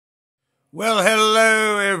Well,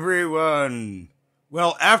 hello everyone.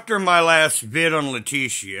 Well, after my last vid on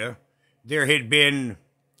Leticia, there had been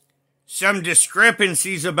some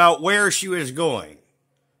discrepancies about where she was going.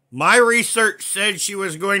 My research said she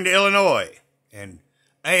was going to Illinois, and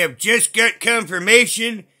I have just got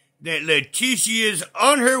confirmation that Leticia is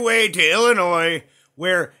on her way to Illinois,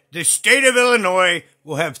 where the state of Illinois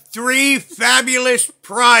will have 3 fabulous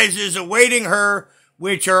prizes awaiting her,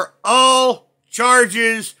 which are all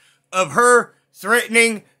charges of her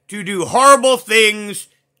threatening to do horrible things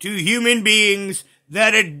to human beings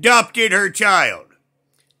that adopted her child.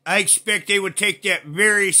 I expect they would take that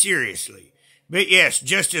very seriously. But yes,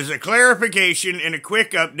 just as a clarification and a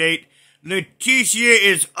quick update, Leticia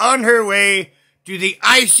is on her way to the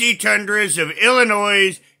icy tundras of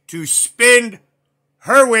Illinois to spend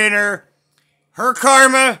her winter. Her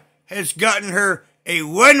karma has gotten her a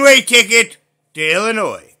one-way ticket to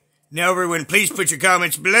Illinois. Now, everyone, please put your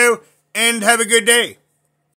comments below and have a good day.